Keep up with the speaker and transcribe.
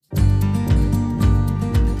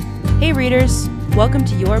Hey readers, welcome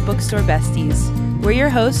to Your Bookstore Besties. We're your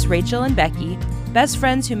hosts, Rachel and Becky, best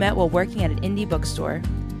friends who met while working at an indie bookstore.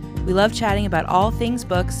 We love chatting about all things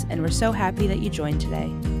books, and we're so happy that you joined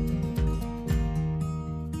today.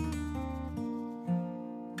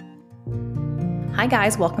 Hi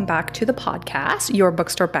guys, welcome back to the podcast, Your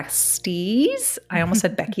Bookstore Besties. I almost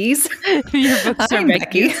said Becky's. Your Bookstore I'm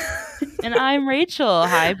Becky. And I'm Rachel.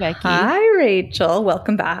 Hi, Becky. Hi, Rachel.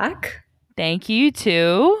 Welcome back. Thank you,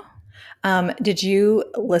 too. Did you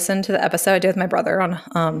listen to the episode I did with my brother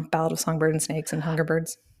on Ballad of Songbird and Snakes and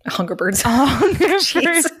Hungerbirds? Hungerbirds.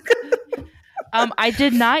 Hungerbirds. I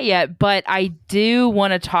did not yet, but I do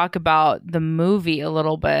want to talk about the movie a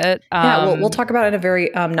little bit. Yeah, we'll talk about it in a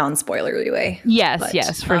very non-spoilery way.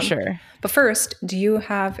 Yes, for sure. But first, do you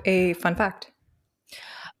have a fun fact?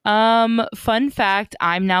 Fun fact,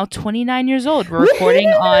 I'm now 29 years old. We're recording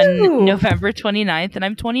on November 29th, and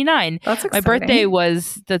I'm 29. That's exciting. My birthday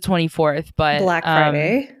was the 24th, but Black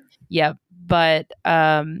Friday. Yeah, but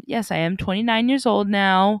yes, I am 29 years old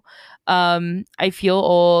now. I feel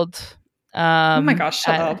old. Oh my gosh,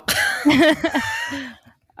 shut up.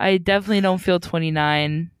 I definitely don't feel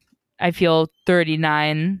 29. I feel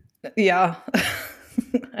 39. Yeah.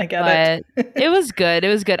 I get it. It was good. It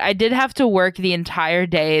was good. I did have to work the entire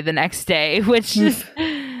day the next day, which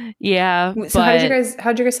yeah. So how did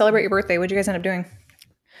you guys celebrate your birthday? What did you guys end up doing?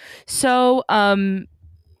 So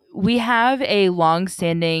we have a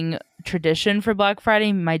long-standing tradition for Black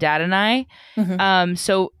Friday, my dad and I. Mm-hmm.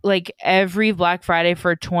 So like every Black Friday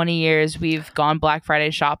for 20 years, we've gone Black Friday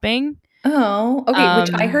shopping. Oh, okay.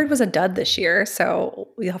 Which I heard was a dud this year. So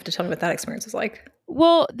you'll have to tell me what that experience was like.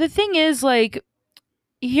 Well, the thing is, like,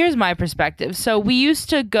 here's my perspective. So we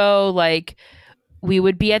used to go, like, we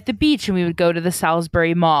would be at the beach and we would go to the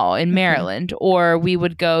Salisbury Mall in Maryland, or we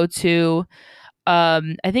would go to,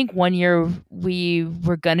 I think one year we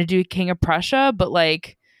were going to do King of Prussia, but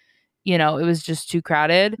like, you know, it was just too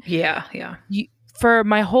crowded. Yeah. For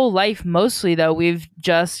my whole life, mostly though, we've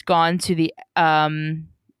just gone to the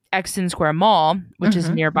Exton Square Mall, which is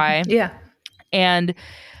nearby. Yeah. And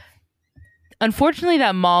unfortunately,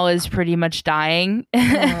 that mall is pretty much dying,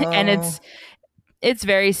 and it's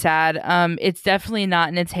very sad. It's definitely not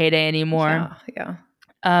in its heyday anymore.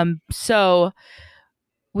 Yeah. So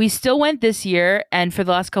we still went this year, and for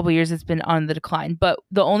the last couple of years, it's been on the decline. But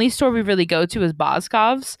the only store we really go to is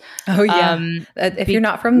Boscov's. Oh yeah. If you're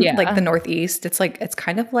not from like the Northeast, it's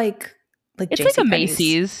kind of like it's like a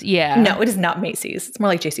Macy's. Yeah. No, it is not Macy's. It's more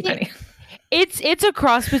like JCPenney. It's a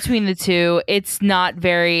cross between the two. It's not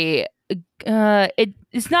very.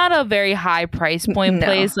 It's not a very high price point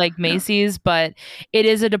place like Macy's, but it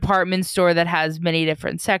is a department store that has many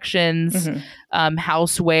different sections,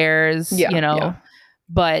 housewares,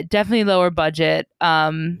 but definitely lower budget.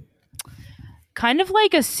 Kind of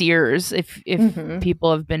like a Sears, if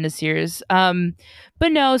people have been to Sears.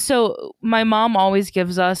 But no, so my mom always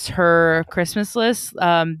gives us her Christmas list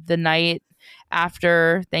the night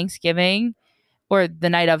after Thanksgiving. Or the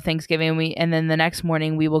night of Thanksgiving, and then the next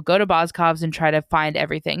morning we will go to Boscov's and try to find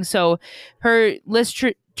everything. So her list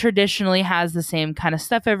traditionally has the same kind of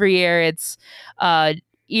stuff every year. It's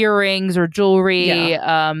earrings or jewelry,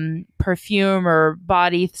 perfume or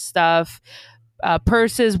body stuff,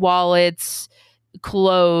 purses, wallets,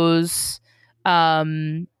 clothes,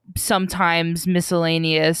 sometimes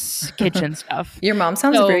miscellaneous kitchen stuff. Your mom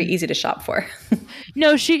sounds very easy to shop for.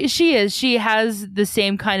 No, she is. She has the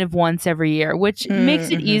same kind of once every year, which makes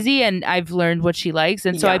it easy, and I've learned what she likes.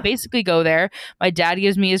 And so I basically go there. My dad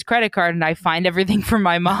gives me his credit card, and I find everything for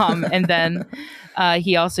my mom. And then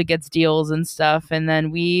he also gets deals and stuff. And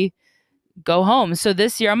then we go home. So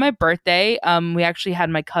this year on my birthday, we actually had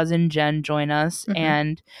my cousin Jen join us.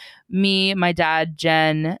 And me, my dad,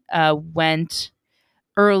 Jen, went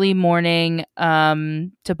early morning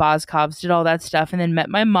to Boscov's, did all that stuff, and then met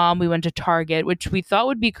my mom. We went to Target, which we thought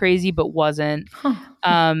would be crazy but wasn't.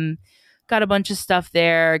 Got a bunch of stuff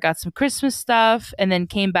there, got some Christmas stuff, and then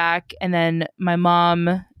came back. And then my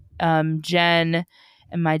mom, Jen,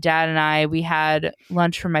 and my dad and I, we had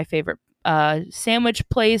lunch from my favorite sandwich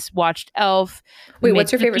place, watched Elf. Wait,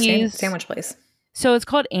 what's your favorite sandwich place? So it's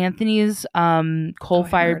called Anthony's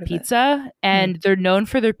Coal-Fired Pizza, and they're known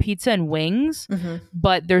for their pizza and wings,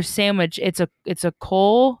 but their sandwich, it's a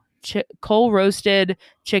coal roasted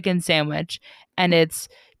chicken sandwich, and it's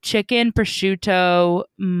chicken, prosciutto,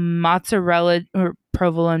 mozzarella or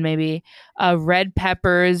provolone maybe, red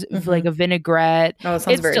peppers, like a vinaigrette. Oh, it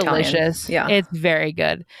sounds very delicious. Italian. Yeah, it's very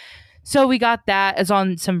good. So we got that. It's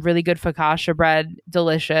on some really good focaccia bread,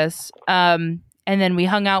 delicious. And then we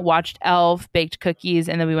hung out, watched Elf, baked cookies,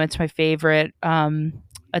 and then we went to my favorite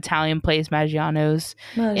Italian place, Maggiano's,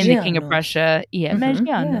 in the King of Prussia. Yeah, Mhm,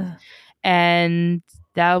 Maggiano's. yeah. And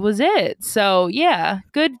that was it. So yeah,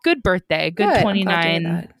 good birthday. Good I'm glad to hear 29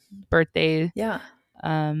 that. birthday. Yeah.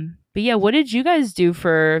 But yeah, what did you guys do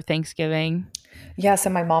for Thanksgiving? Yeah, so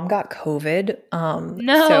my mom got COVID. So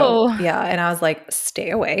No. yeah, and I was like, stay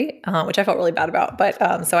away, which I felt really bad about. But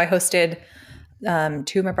so I hosted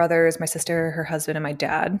two of my brothers, my sister, her husband, and my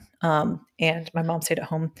dad. And my mom stayed at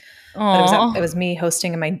home. But Aw. it was me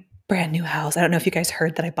hosting in my brand new house. I don't know if you guys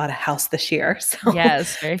heard that I bought a house this year. So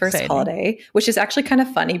Yes, very first exciting. holiday, which is actually kind of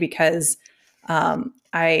funny because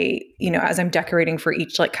as I'm decorating for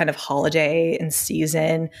each like kind of holiday and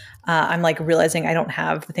season, I'm like realizing I don't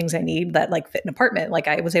have the things I need that like fit an apartment. Like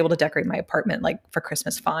I was able to decorate my apartment like for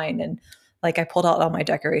Christmas fine. And like I pulled out all my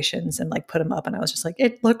decorations and like put them up and I was just like,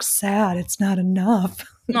 it looks sad. It's not enough.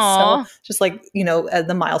 So Aw. just like,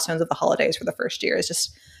 the milestones of the holidays for the first year is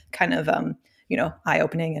just kind of,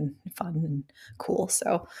 eye-opening and fun and cool.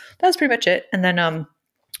 So that's pretty much it. And then,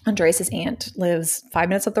 Andres' aunt lives 5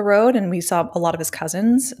 minutes up the road, and we saw a lot of his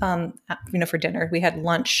cousins. For dinner, we had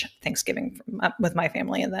lunch Thanksgiving with my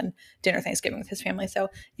family, and then dinner Thanksgiving with his family. So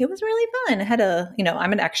it was really fun. I had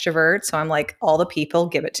I'm an extrovert, so I'm like, all the people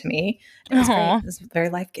give it to me. It was great. It was very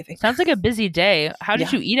life giving. Sounds like a busy day. How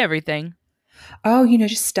did you eat everything? Oh,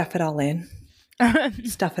 just stuff it all in.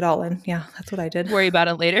 Stuff it all in. Yeah, that's what I did. Worry about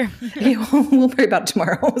it later. Yeah, we'll worry about it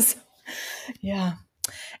tomorrow. So, yeah.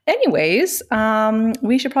 Anyways,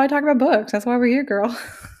 we should probably talk about books. That's why we're here, girl.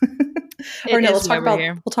 We'll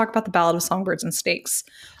talk about The Ballad of Songbirds and Snakes.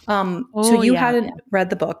 So you hadn't read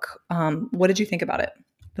the book. What did you think about it?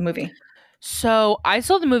 The movie? So I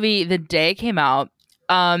saw the movie the day it came out.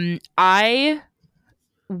 I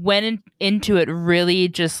went into it really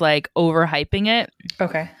just like overhyping it.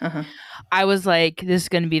 Okay. Uh-huh. I was like, this is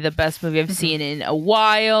going to be the best movie I've seen in a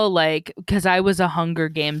while. Like, because I was a Hunger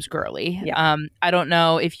Games girly. Yeah. I don't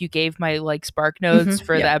know if you gave my like Spark Notes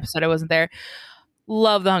for the episode I wasn't there.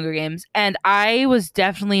 Love the Hunger Games. And I was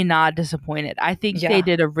definitely not disappointed. I think they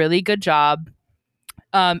did a really good job.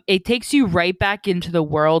 It takes you right back into the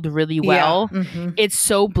world really well. Yeah. Mm-hmm. It's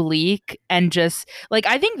so bleak and just like,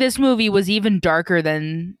 I think this movie was even darker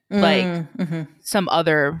than like some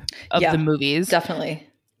other of the movies. Definitely.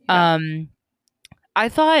 Yeah. I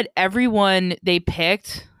thought everyone they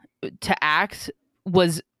picked to act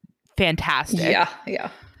was fantastic. Yeah.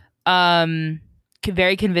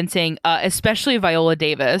 Very convincing, especially Viola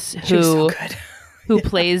Davis, who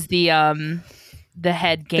plays the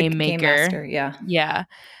head game maker. Game master, yeah. Yeah.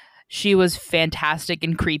 She was fantastic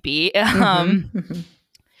and creepy.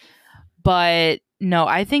 But no,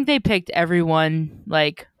 I think they picked everyone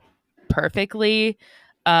like perfectly.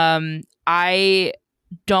 I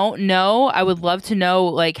don't know. I would love to know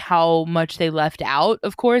like how much they left out,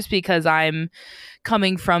 of course, because I'm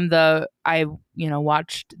coming from I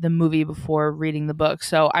watched the movie before reading the book.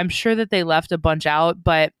 So I'm sure that they left a bunch out,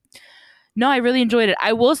 but no, I really enjoyed it.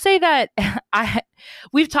 I will say that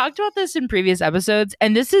we've talked about this in previous episodes,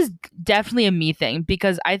 and this is definitely a me thing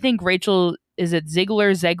because I think Rachel, is it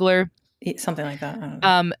Zegler? Something like that. I don't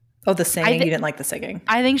know. The singing. You didn't like the singing.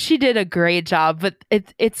 I think she did a great job, but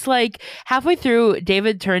it's like halfway through,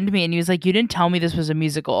 David turned to me and he was like, "You didn't tell me this was a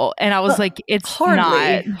musical," and I was like, "It's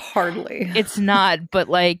hardly. It's not." But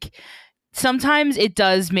like, sometimes it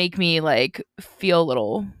does make me like feel a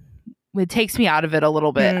little. It takes me out of it a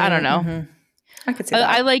little bit. I don't know. I could see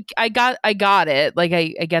that. I got it. Like I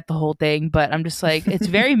get the whole thing, but I'm just like, it's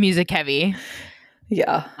very music heavy.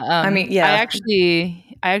 Yeah. I mean, yeah.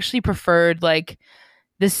 I actually preferred like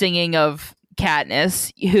the singing of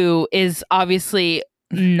Katniss, who is obviously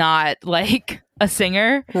not like a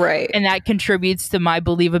singer. Right. And that contributes to my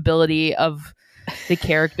believability of the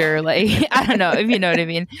character. Like, I don't know if you know what I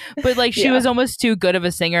mean. But like she was almost too good of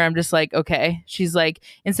a singer. I'm just like, okay. She's like,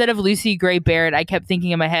 instead of Lucy Gray Baird, I kept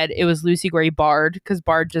thinking in my head it was Lucy Gray Bard, because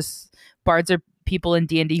bards are people in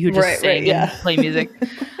D&D who just sing and play music.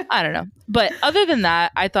 I don't know. But other than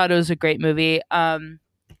that, I thought it was a great movie.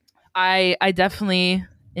 I definitely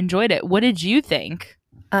enjoyed it. What did you think?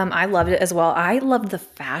 I loved it as well. I loved the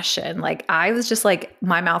fashion. Like I was just like,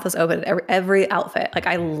 my mouth was open at every outfit. Like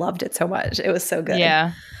I loved it so much. It was so good.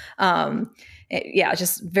 Yeah.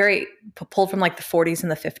 Just very pulled from like the 40s and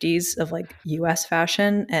the 50s of like US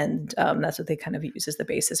fashion. And that's what they kind of use as the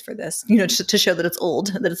basis for this, just to show that it's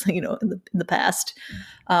old, that it's, in the past.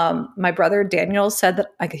 My brother Daniel said that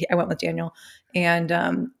I went with Daniel,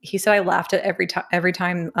 and he said I laughed at every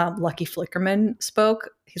time Lucky Flickerman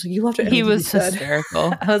spoke. He's like, you laughed at He was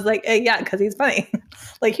hysterical. I was like, yeah, because he's funny.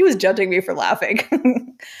 Like he was judging me for laughing.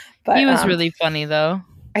 But he was really funny though.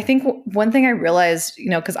 I think one thing I realized,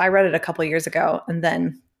 because I read it a couple of years ago, and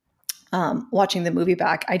then watching the movie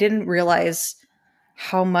back, I didn't realize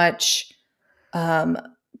how much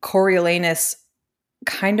Coriolanus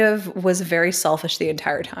kind of was very selfish the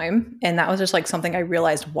entire time. And that was just like something I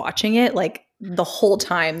realized watching it, like the whole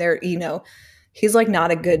time there, he's like not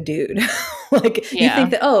a good dude. Like you think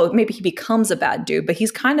that, oh, maybe he becomes a bad dude, but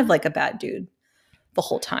he's kind of like a bad dude the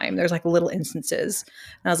whole time. There's like little instances.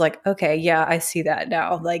 And I was like, okay, yeah, I see that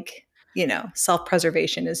now. Like,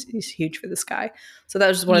 self-preservation is huge for this guy. So that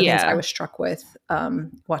was just one of the things I was struck with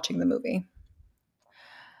watching the movie.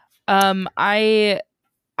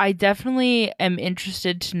 I definitely am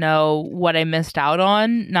interested to know what I missed out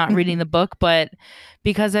on not reading the book, but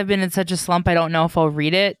because I've been in such a slump, I don't know if I'll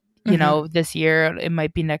read it, this year. It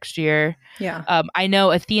might be next year. Yeah. I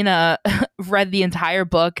know Athena read the entire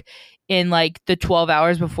book in like the 12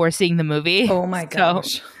 hours before seeing the movie. Oh my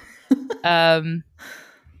gosh.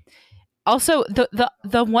 Also,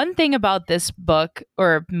 the one thing about this book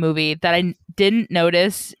or movie that I didn't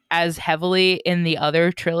notice as heavily in the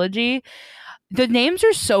other trilogy, the names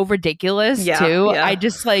are so ridiculous too. Yeah. I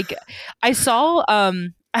just like I saw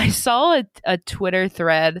a Twitter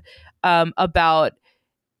thread about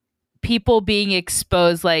people being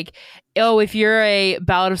exposed, like, oh, if you're a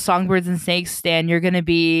Ballad of Songbirds and Snakes stan, you're going to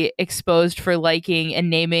be exposed for liking and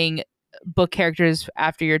naming book characters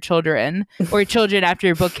after your children or children after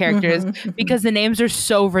your book characters because the names are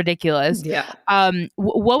so ridiculous. Yeah.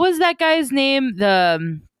 What was that guy's name?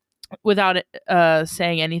 Without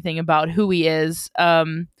saying anything about who he is.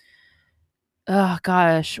 Oh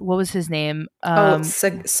gosh, what was his name?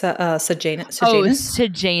 Sejanus. Oh,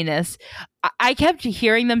 Sejanus. I kept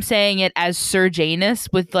hearing them saying it as Sir Janus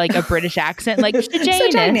with like a British accent, like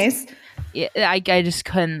Sejanus. Yeah, I just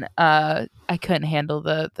couldn't. I couldn't handle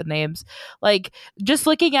the names. Like just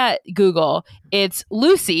looking at Google, it's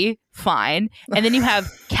Lucy, fine, and then you have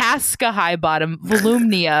Casca Highbottom,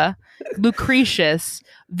 Volumnia, Lucretius,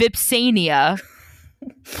 Vipsania,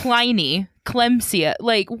 Pliny, Clemcia.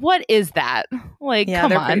 Like, what is that? Like, yeah, come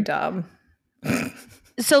they're on. pretty dumb.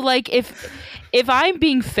 So, like, if I'm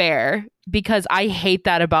being fair, because I hate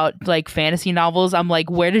that about like fantasy novels, I'm like,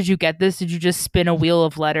 where did you get this? Did you just spin a wheel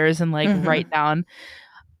of letters and like write down?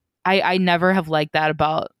 I never have liked that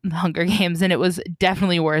about the Hunger Games, and it was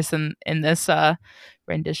definitely worse in this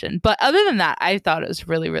rendition. But other than that, I thought it was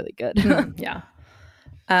really, really good. Yeah.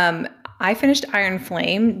 I finished Iron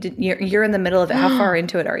Flame. You're in the middle of it. How far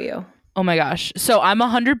into it are you? Oh my gosh. So I'm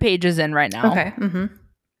 100 pages in right now. Okay.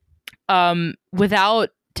 Without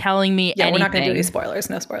telling me anything. We're not going to do any spoilers.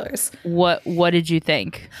 No spoilers. What did you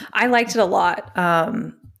think? I liked it a lot.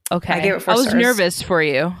 Okay. I gave it 4 stars. I was nervous for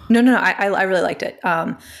you. No. I really liked it.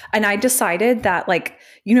 And I decided that, like,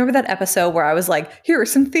 you remember that episode where I was like, here are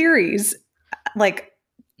some theories. Like,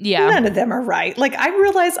 yeah, none of them are right. Like, I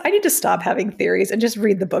realized I need to stop having theories and just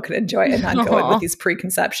read the book and enjoy it and not go in with these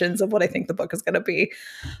preconceptions of what I think the book is going to be.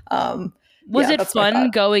 Was it fun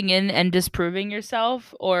going in and disproving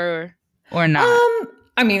yourself or not?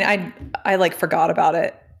 I mean, I like forgot about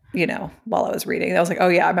it, while I was reading. I was like, oh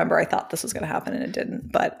yeah, I remember I thought this was going to happen and it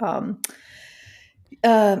didn't. But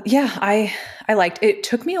yeah, I liked it. It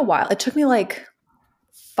took me a while. It took me like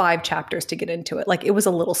 5 chapters to get into it. Like, it was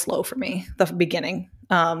a little slow for me, the beginning,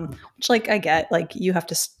 which, like, I get, like, you have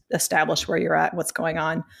to establish where you're at, what's going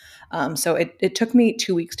on. So it took me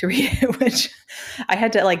 2 weeks to read it, which I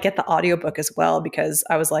had to like get the audiobook as well, because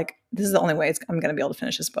I was like, this is the only way I'm going to be able to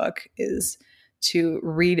finish this book is to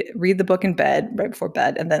read the book in bed right before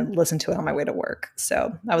bed and then listen to it on my way to work.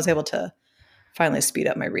 So I was able to finally speed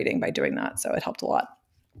up my reading by doing that. So it helped a lot.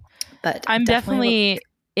 But I'm definitely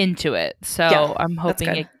into it. So yeah, I'm hoping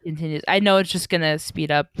it continues. I know it's just going to speed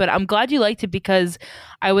up, but I'm glad you liked it, because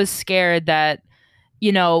I was scared that,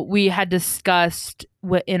 we had discussed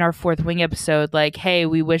in our Fourth Wing episode, like, hey,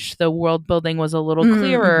 we wish the world building was a little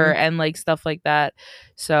clearer and like stuff like that.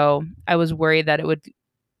 So I was worried that it would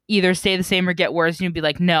either stay the same or get worse, and you'd be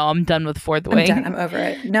like, no, I'm done with Fourth Wing. I'm done. I'm over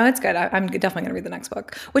it. No, it's good. I'm definitely going to read the next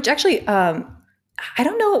book, which actually, I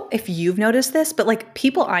don't know if you've noticed this, but like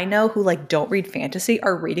people I know who like don't read fantasy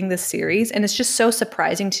are reading this series. And it's just so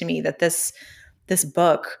surprising to me that this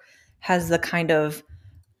book has the kind of,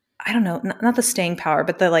 I don't know, not the staying power,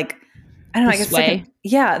 but the like, I don't know, I guess like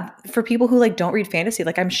for people who like don't read fantasy,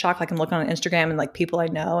 like I'm shocked. Like I'm looking on Instagram and like people I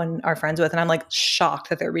know and are friends with, and I'm like shocked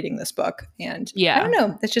that they're reading this book. And I don't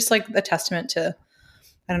know, it's just like a testament to,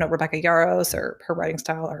 I don't know, Rebecca Yarros or her writing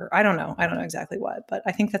style, or I don't know exactly what, but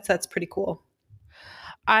I think that's pretty cool.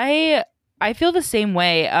 I feel the same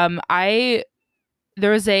way.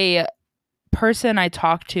 There was a person I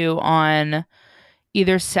talked to on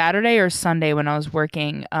either Saturday or Sunday when I was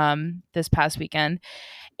working this past weekend.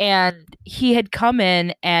 And he had come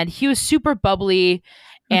in and he was super bubbly,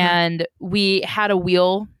 and we had a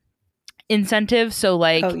wheel incentive. So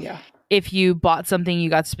like, if you bought something, you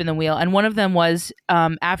got to spin the wheel. And one of them was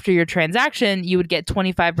after your transaction, you would get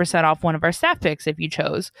 25% off one of our staff picks if you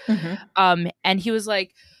chose. And he was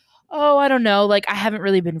like, oh, I don't know. Like, I haven't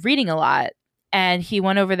really been reading a lot. And he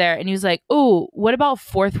went over there and he was like, oh, what about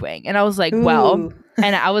Fourth Wing? And I was like, well,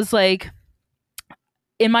 and I was like,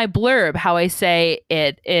 in my blurb, how I say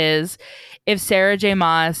it is, if Sarah J.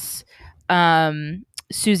 Maas,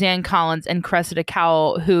 Suzanne Collins, and Cressida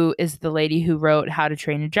Cowell, who is the lady who wrote How to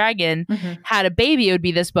Train a Dragon, had a baby, it would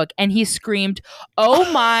be this book. And he screamed, oh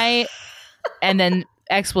my, and then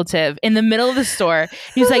expletive in the middle of the store.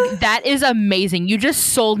 He was like, that is amazing. You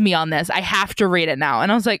just sold me on this. I have to read it now.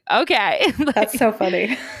 And I was like, okay. Like, that's so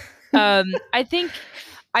funny. I think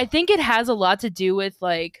it has a lot to do with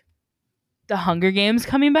like the Hunger Games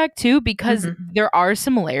coming back too, because there are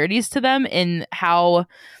similarities to them in how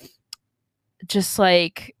just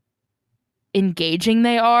like engaging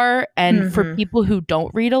they are. And for people who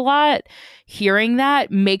don't read a lot, hearing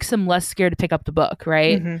that makes them less scared to pick up the book,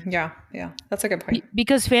 right? Yeah. That's a good point.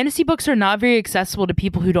 Because fantasy books are not very accessible to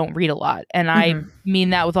people who don't read a lot. And I mean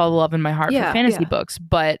that with all the love in my heart for fantasy books.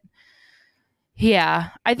 But yeah,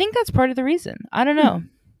 I think that's part of the reason. I don't know.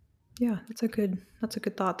 Yeah, that's a good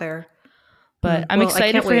thought there. But I'm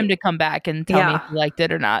excited for him to come back and tell me if he liked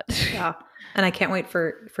it or not. Yeah. And I can't wait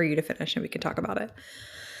for you to finish and we can talk about it.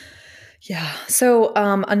 Yeah. So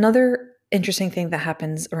another interesting thing that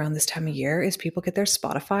happens around this time of year is people get their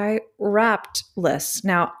Spotify Wrapped lists.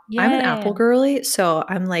 Now, I'm an Apple girly, so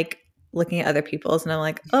I'm like looking at other people's and I'm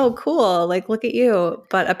like, oh, cool. Like, look at you.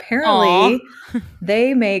 But apparently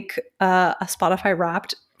they make a Spotify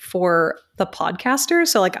Wrapped for the podcasters.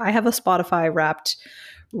 So like I have a Spotify Wrapped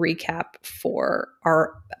recap for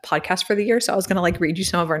our podcast for the year. So I was going to like read you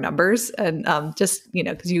some of our numbers and just, you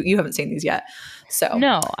know, because you haven't seen these yet. So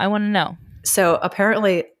no, I want to know. So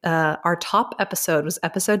apparently our top episode was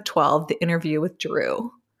episode 12, the interview with Drew.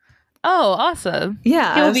 Oh, awesome.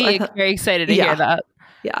 Yeah. He'll be very excited to hear that.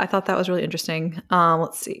 Yeah, I thought that was really interesting.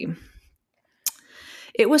 Let's see.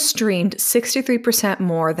 It was streamed 63%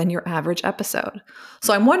 more than your average episode.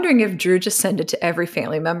 So I'm wondering if Drew just sent it to every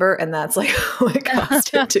family member and that's like what it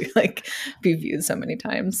cost it to like be viewed so many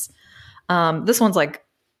times. This one's like,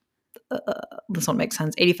 this one makes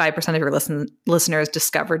sense. 85% of your listeners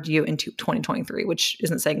discovered you in 2023, which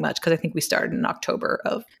isn't saying much because I think we started in October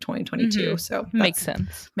of 2022. So makes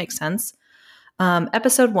sense. Makes sense.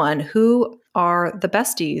 Episode 1, who are the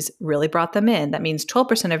besties, really brought them in. That means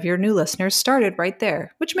 12% of your new listeners started right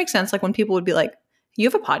there, which makes sense. Like when people would be like, you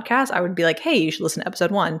have a podcast? I would be like, hey, you should listen to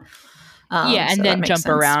episode 1. And so then jump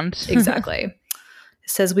around. Exactly. It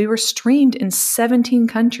says we were streamed in 17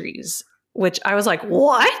 countries, which I was like,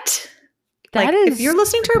 what? That like, is if you're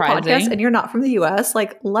listening to surprising. our podcast and you're not from the US,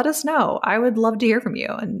 like let us know. I would love to hear from you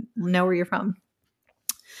and know where you're from.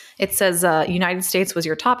 It says United States was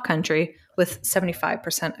your top country with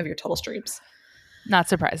 75% of your total streams. Not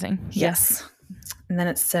surprising. Yes. And then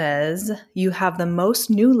it says you have the most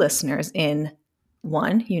new listeners in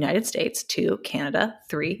 1, United States, 2, Canada,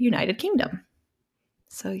 3, United Kingdom.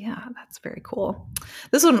 So yeah, that's very cool.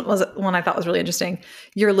 This one was one I thought was really interesting.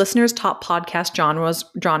 Your listeners' top podcast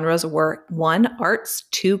genres were 1, arts,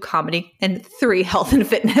 2, comedy, and 3, health and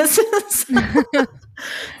fitness.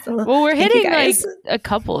 So, well, we're hitting like a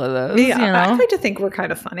couple of those. Yeah, you know? I like to think we're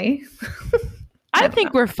kind of funny. I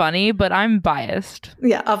think we're funny, but I'm biased.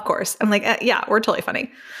 Yeah, of course. I'm like, yeah, we're totally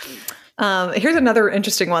funny. Here's another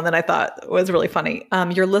interesting one that I thought was really funny.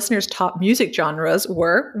 Your listeners' top music genres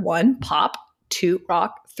were 1, pop, 2,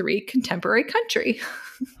 rock, 3, contemporary country.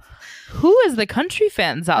 Who is the country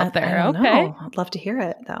fans out there? I don't know. I'd love to hear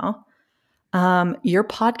it though. Your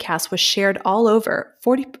podcast was shared all over.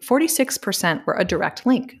 46% were a direct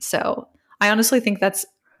link. So I honestly think that's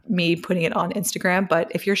me putting it on Instagram, but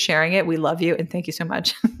if you're sharing it, we love you and thank you so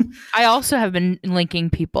much. I also have been linking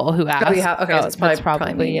people who asked. Oh, yeah. Okay. So that's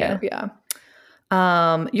probably yeah.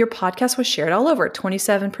 Your podcast was shared all over,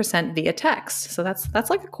 27% via text. So that's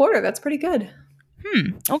like a quarter. That's pretty good.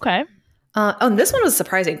 Okay. And this one was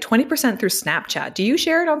surprising. 20% through Snapchat. Do you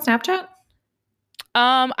share it on Snapchat?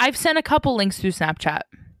 I've sent a couple links through Snapchat.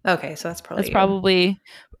 Okay, so that's probably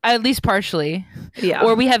at least partially. Yeah.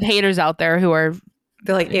 Or we have haters out there who are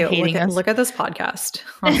they're like, ew, hating us. Look at this podcast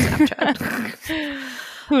on Snapchat.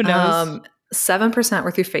 Who knows? 7%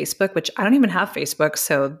 were through Facebook, which I don't even have Facebook.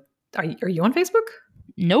 So are you on Facebook?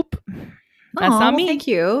 Nope. That's not me. Thank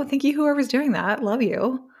you. Thank you, whoever's doing that. Love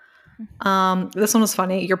you. This one was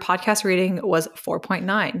funny. Your podcast rating was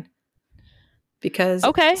 4.9 because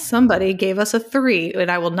somebody gave us a 3, and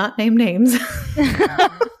I will not name names.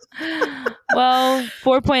 Well,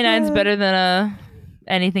 4.9 is better than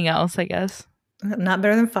anything else, I guess. Not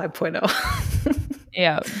better than 5.0.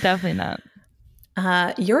 Yeah, definitely not.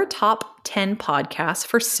 Your top 10 podcasts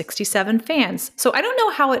for 67 fans. So I don't know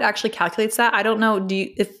how it actually calculates that. I don't know.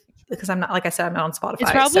 Because I'm not, like I said, I'm not on Spotify.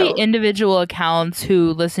 It's probably individual accounts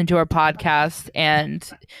who listen to our podcast and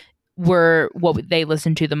were what they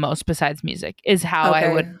listen to the most besides music is how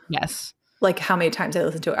I would guess. Like how many times I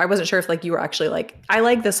listened to it. I wasn't sure if like you were actually like, I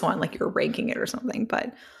like this one, like you're ranking it or something.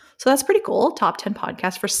 But so that's pretty cool. Top 10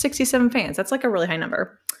 podcasts for 67 fans. That's like a really high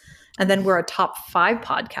number. And then we're a top 5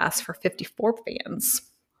 podcast for 54 fans.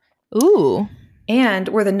 Ooh. And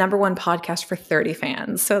we're the number 1 podcast for 30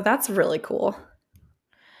 fans. So that's really cool.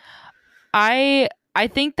 I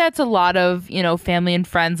think that's a lot of, family and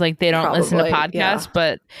friends, like they don't listen to podcasts,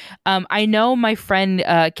 but I know my friend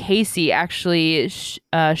Casey actually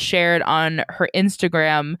shared on her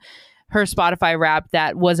Instagram her Spotify rap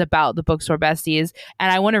that was about the Bookstore Besties,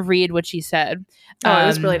 and I want to read what she said. It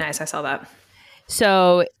was really nice. I saw that.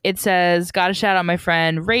 So it says, gotta shout out my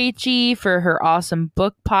friend Rachie for her awesome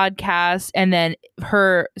book podcast, and then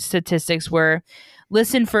her statistics were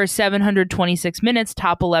listen for 726 minutes,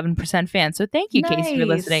 top 11% fan. So thank you, Casey, for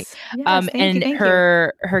listening. Yes, and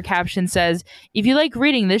her caption says, if you like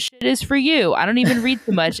reading, this shit is for you. I don't even read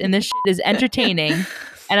too much, and this shit is entertaining.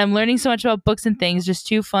 And I'm learning so much about books and things. Just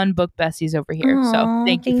 2 fun book besties over here. Aww, so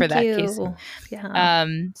thank you for that, Casey. Yeah.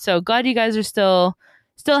 So glad you guys are still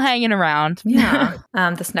hanging around. Yeah.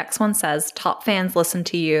 This next one says top fans listen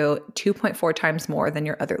to you 2.4 times more than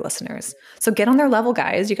your other listeners. So get on their level,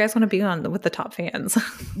 guys. You guys want to be on with the top fans.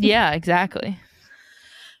 Yeah, exactly.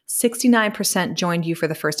 69% joined you for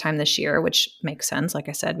the first time this year, which makes sense. Like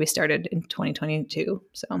I said, we started in 2022,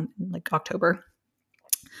 so like October.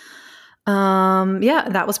 Yeah,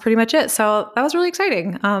 that was pretty much it. So that was really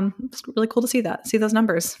exciting. It's really cool to see those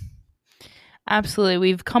numbers. Absolutely.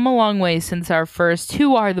 We've come a long way since our first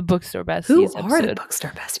Who Are the Bookstore Besties Who episode. are the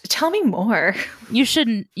Bookstore Besties? Tell me more. You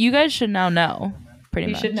guys should now know,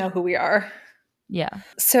 pretty much. You should know who we are. Yeah.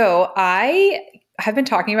 So I have been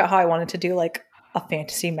talking about how I wanted to do like a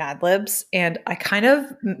fantasy Mad Libs, and I kind of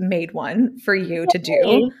made one for you to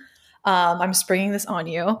do. I'm springing this on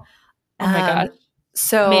you. Oh my God.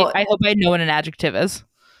 So I hope I know what an adjective is.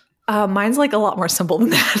 Mine's like a lot more simple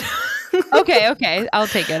than that. Okay. I'll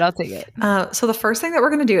take it. So the first thing that we're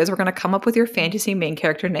going to do is we're going to come up with your fantasy main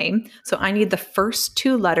character name. So I need the first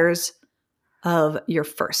 2 letters of your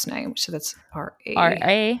first name. So that's R-A.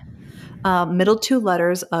 R-A. Middle 2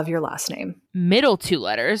 letters of your last name. Middle 2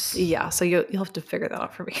 letters? Yeah. So you'll have to figure that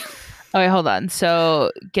out for me. Okay, hold on.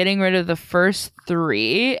 So getting rid of the first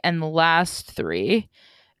 3 and the last 3.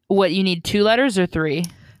 What, you need 2 letters or 3?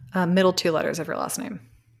 Middle 2 letters of your last name.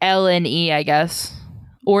 L and E, I guess.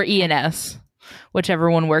 Or E and S.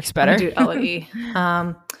 Whichever one works better. Do L and E.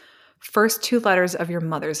 First 2 letters of your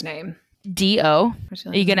mother's name. D-O.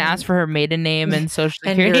 Are you going to ask for her maiden name and social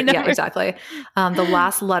security number? Yeah, exactly. The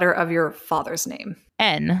last letter of your father's name.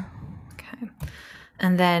 N. Okay.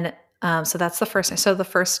 And then, so that's the first name. So the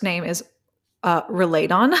first name is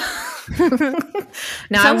Relaydon.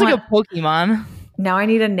 Sounds like a Pokemon. Now I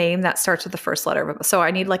need a name that starts with the first letter of it. So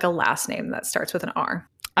I need like a last name that starts with an R.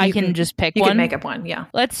 I can just pick one? You can make up one, yeah.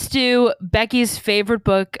 Let's do Becky's favorite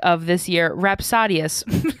book of this year, Rhapsodius.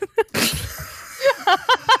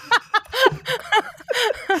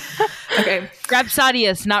 Okay.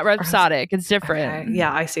 Rhapsodius, not rhapsodic. It's different. Okay.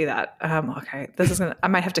 Yeah, I see that. Okay. I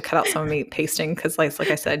might have to cut out some of me pasting because like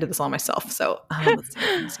I said, I did this all myself. So let's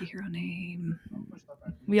see hero name.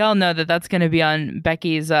 We all know that that's going to be on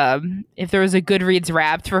Becky's, if there was a Goodreads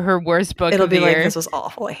Wrapped for her worst book It'll of the be like, year. This was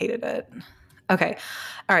awful. I hated it. Okay.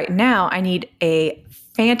 All right. Now I need a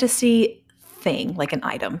fantasy thing, like an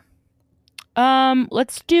item.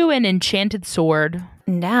 Let's do an enchanted sword.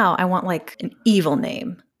 Now I want like an evil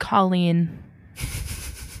name. Colleen.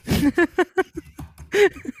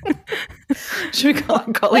 Should we call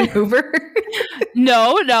it Colleen Hoover?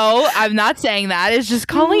 No, I'm not saying that. It's just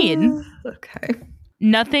Colleen. Okay.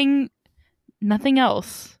 Nothing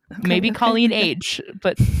else. Okay, maybe Colleen H,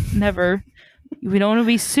 but never. We don't want to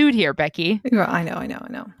be sued here, Becky. I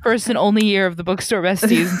know. First and only year of the Bookstore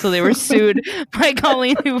Besties until they were sued by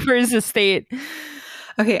Colleen Hoover's estate.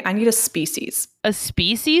 Okay, I need a species. A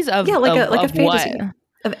species of a fantasy what?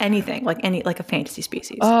 Of anything, like a fantasy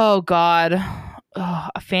species. Oh God,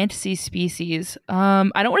 a fantasy species. I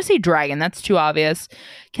don't want to say dragon. That's too obvious.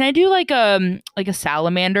 Can I do like a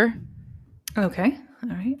salamander? Okay, all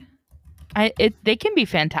right. They can be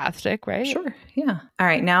fantastic, right? Sure. Yeah. All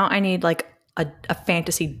right. Now I need like a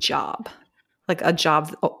fantasy job, like a job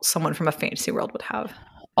that someone from a fantasy world would have.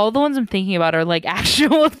 All the ones I'm thinking about are like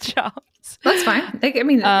actual jobs. That's fine. Like, I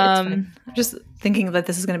mean, it's fine. I'm just thinking that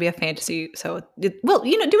this is going to be a fantasy. So, well,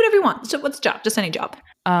 do whatever you want. So, what's a job? Just any job.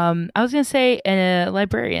 I was going to say a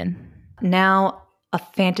librarian. Now, a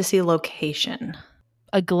fantasy location.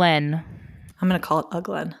 A glen. I'm going to call it a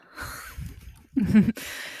glen.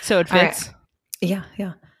 So it fits. Right. Yeah.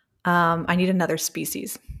 I need another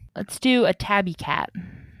species. Let's do a tabby cat.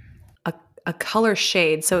 A color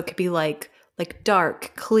shade. So it could be like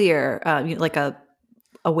dark, clear, like a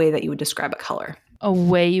way that you would describe a color. A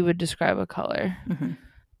way you would describe a color. Mm-hmm.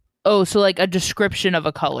 Oh, so like a description of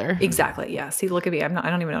a color. Exactly. Yeah. See, look at me. I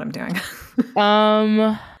don't even know what I'm doing.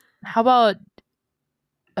 How about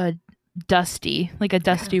a dusty, like a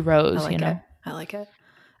dusty rose? I like it.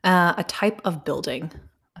 A type of building.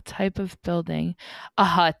 A type of building. A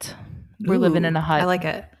hut. We're living in a hut. I like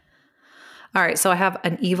it. All right. So I have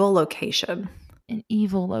an evil location. An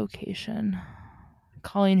evil location.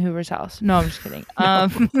 Colleen Hoover's house. No, I'm just kidding.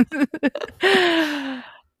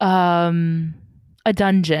 A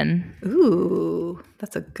dungeon. Ooh,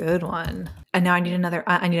 that's a good one. And now I need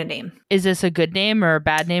I need a name. Is this a good name or a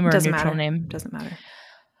bad name or a neutral name? Doesn't matter.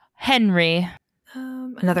 Henry.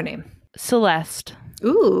 Another name. Celeste.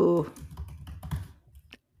 Ooh.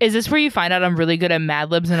 Is this where you find out I'm really good at Mad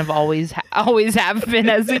Libs and have always have been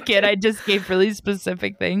as a kid? I just gave really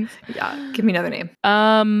specific things. Yeah. Give me another name.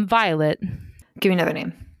 Violet. Give me another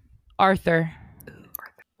name. Arthur. Ooh,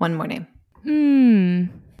 Arthur. One more name.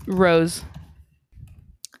 Rose.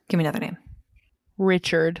 Give me another name.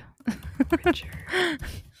 Richard.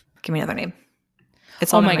 Give me another name.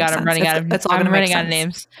 It's all oh my god, I'm running out of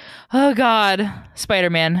names. Oh god.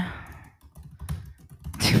 Spider-Man.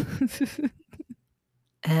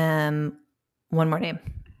 One more name.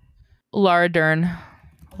 Laura Dern.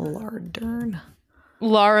 Laura Dern.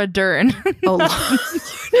 Laura Dern. Oh,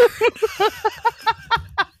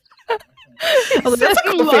 that's a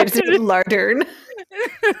cool fantasy. Laura Dern.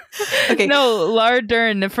 Okay. No, Laura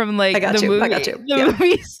Dern from like the movie. I got you. The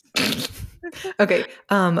movies. Okay.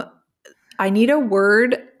 I need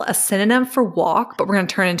a synonym for walk, but we're going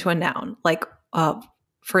to turn it into a noun. Like,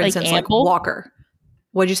 for instance, like walker.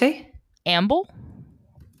 What'd you say? Amble?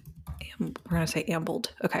 We're going to say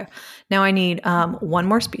ambled. Okay. Now I need one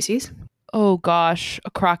more species. Oh gosh,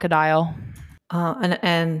 a crocodile.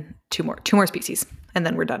 And two more species, and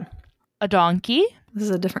then we're done. A donkey. This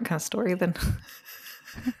is a different kind of story than.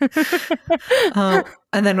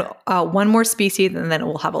 And then one more species, and then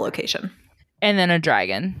we'll have a location. And then a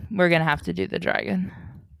dragon. We're gonna have to do the dragon.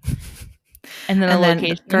 And then a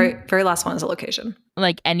location. Very, very last one is a location.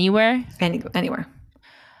 Like anywhere. Anywhere.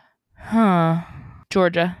 Huh.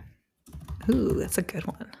 Georgia. Ooh, that's a good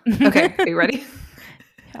one. Okay, are you ready?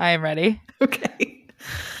 I am ready. Okay.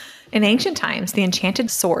 In ancient times, the enchanted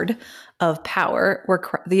swords of power were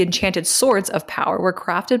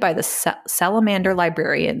crafted by the salamander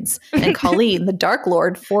librarians, and Colleen, the Dark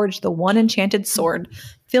Lord, forged the one enchanted sword,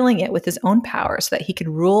 filling it with his own power so that he could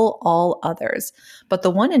rule all others. But the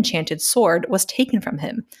one enchanted sword was taken from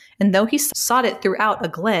him, and though he sought it throughout a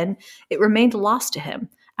glen, it remained lost to him.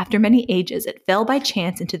 After many ages, it fell by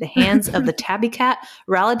chance into the hands of the tabby cat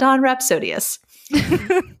Ralladon Rhapsodius.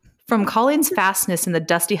 From Colleen's fastness in the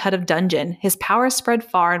dusty hut of dungeon, his power spread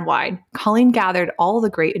far and wide. Colleen gathered all the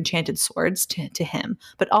great enchanted swords to him,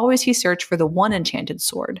 but always he searched for the one enchanted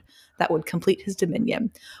sword that would complete his dominion.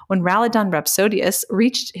 When Ralladon Rhapsodius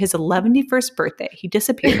reached his 111st birthday, he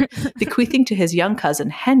disappeared, bequeathing to his young cousin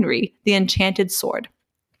Henry the enchanted sword,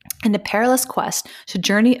 and a perilous quest to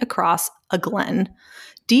journey across a glen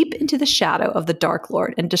deep into the shadow of the Dark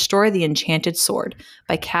Lord and destroy the enchanted sword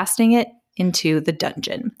by casting it into the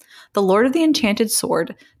dungeon. The Lord of the Enchanted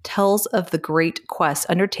Sword tells of the great quest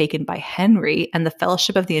undertaken by Henry and the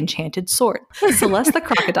Fellowship of the Enchanted Sword, Celeste the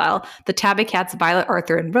Crocodile, the Tabby Cats Violet,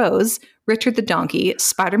 Arthur, and Rose, Richard the Donkey,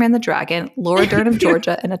 Spider-Man the Dragon, Laura Dern of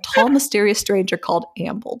Georgia, and a tall, mysterious stranger called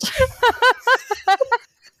Ambled.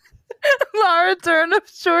 Laura Dern of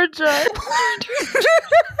Georgia.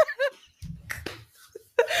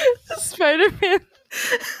 Spider-Man.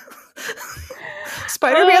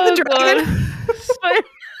 Spider-Man the Dragon.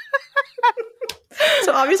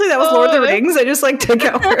 So obviously that was Lord of the Rings. I just took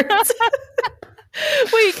out words.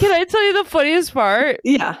 Wait, can I tell you the funniest part?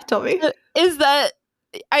 Yeah, tell me. Is that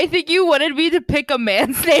I think you wanted me to pick a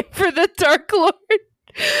man's name for the Dark Lord.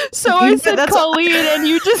 So I said Colleen and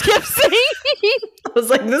you just kept saying I was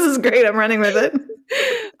like, this is great. I'm running with it.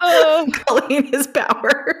 Colleen is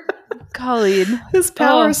power. Colleen. His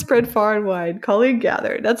power spread far and wide. Colleen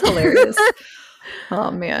gathered. That's hilarious.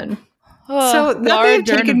 Oh, man. So that may have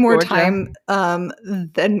taken more time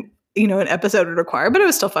than, an episode would require, but it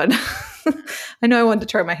was still fun. I know I wanted to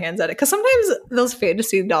try my hands at it because sometimes those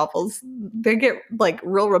fantasy novels, they get like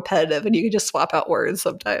real repetitive and you can just swap out words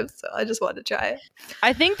sometimes. So I just wanted to try it.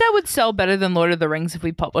 I think that would sell better than Lord of the Rings if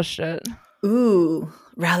we published it. Ooh,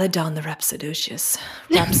 Raladon the Rhapsodious.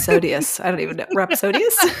 I don't even know.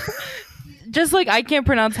 Rhapsodious? Just like I can't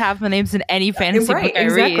pronounce half the names in any fantasy book I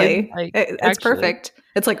read. Like, it's perfect.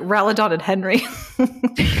 It's like Raladon and Henry.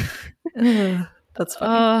 That's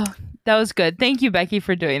funny. That was good. Thank you, Becky,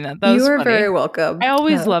 for doing that. You are very welcome. I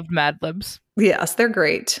always loved Mad Libs. Yes, they're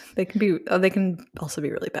great. They can also be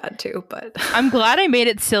really bad too, but I'm glad I made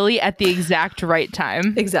it silly at the exact right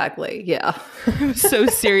time. Exactly. Yeah. I was so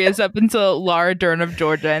serious up until Laura Dern of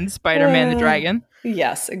Georgia and Spider-Man the Dragon.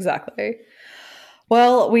 Yes, exactly.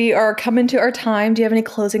 Well, we are coming to our time. Do you have any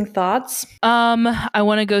closing thoughts? I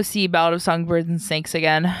want to go see Ballad of Songbirds and Snakes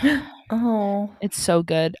again. Oh, it's so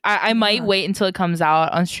good. I might wait until it comes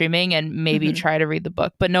out on streaming and maybe try to read the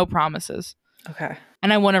book, but no promises. Okay.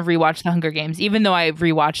 And I want to rewatch The Hunger Games, even though I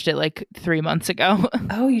rewatched it like 3 months ago.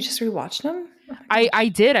 Oh, you just rewatched them? I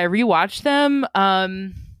did. I rewatched them.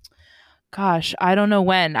 Gosh, I don't know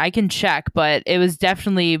when. I can check, but it was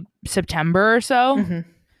definitely September or so. Mm-hmm.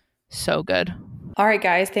 So good. All right,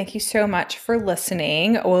 guys. Thank you so much for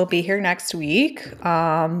listening. We'll be here next week.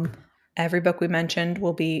 Every book we mentioned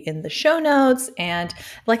will be in the show notes. And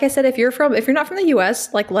like I said, if you're not from the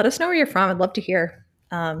US, like let us know where you're from. I'd love to hear.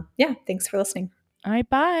 Thanks for listening. All right,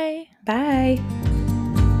 bye. Bye.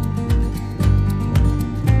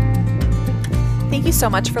 Thank you so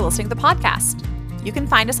much for listening to the podcast. You can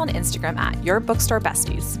find us on Instagram at Your Bookstore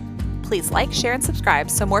Besties. Please like, share, and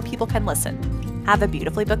subscribe so more people can listen. Have a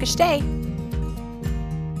beautifully bookish day.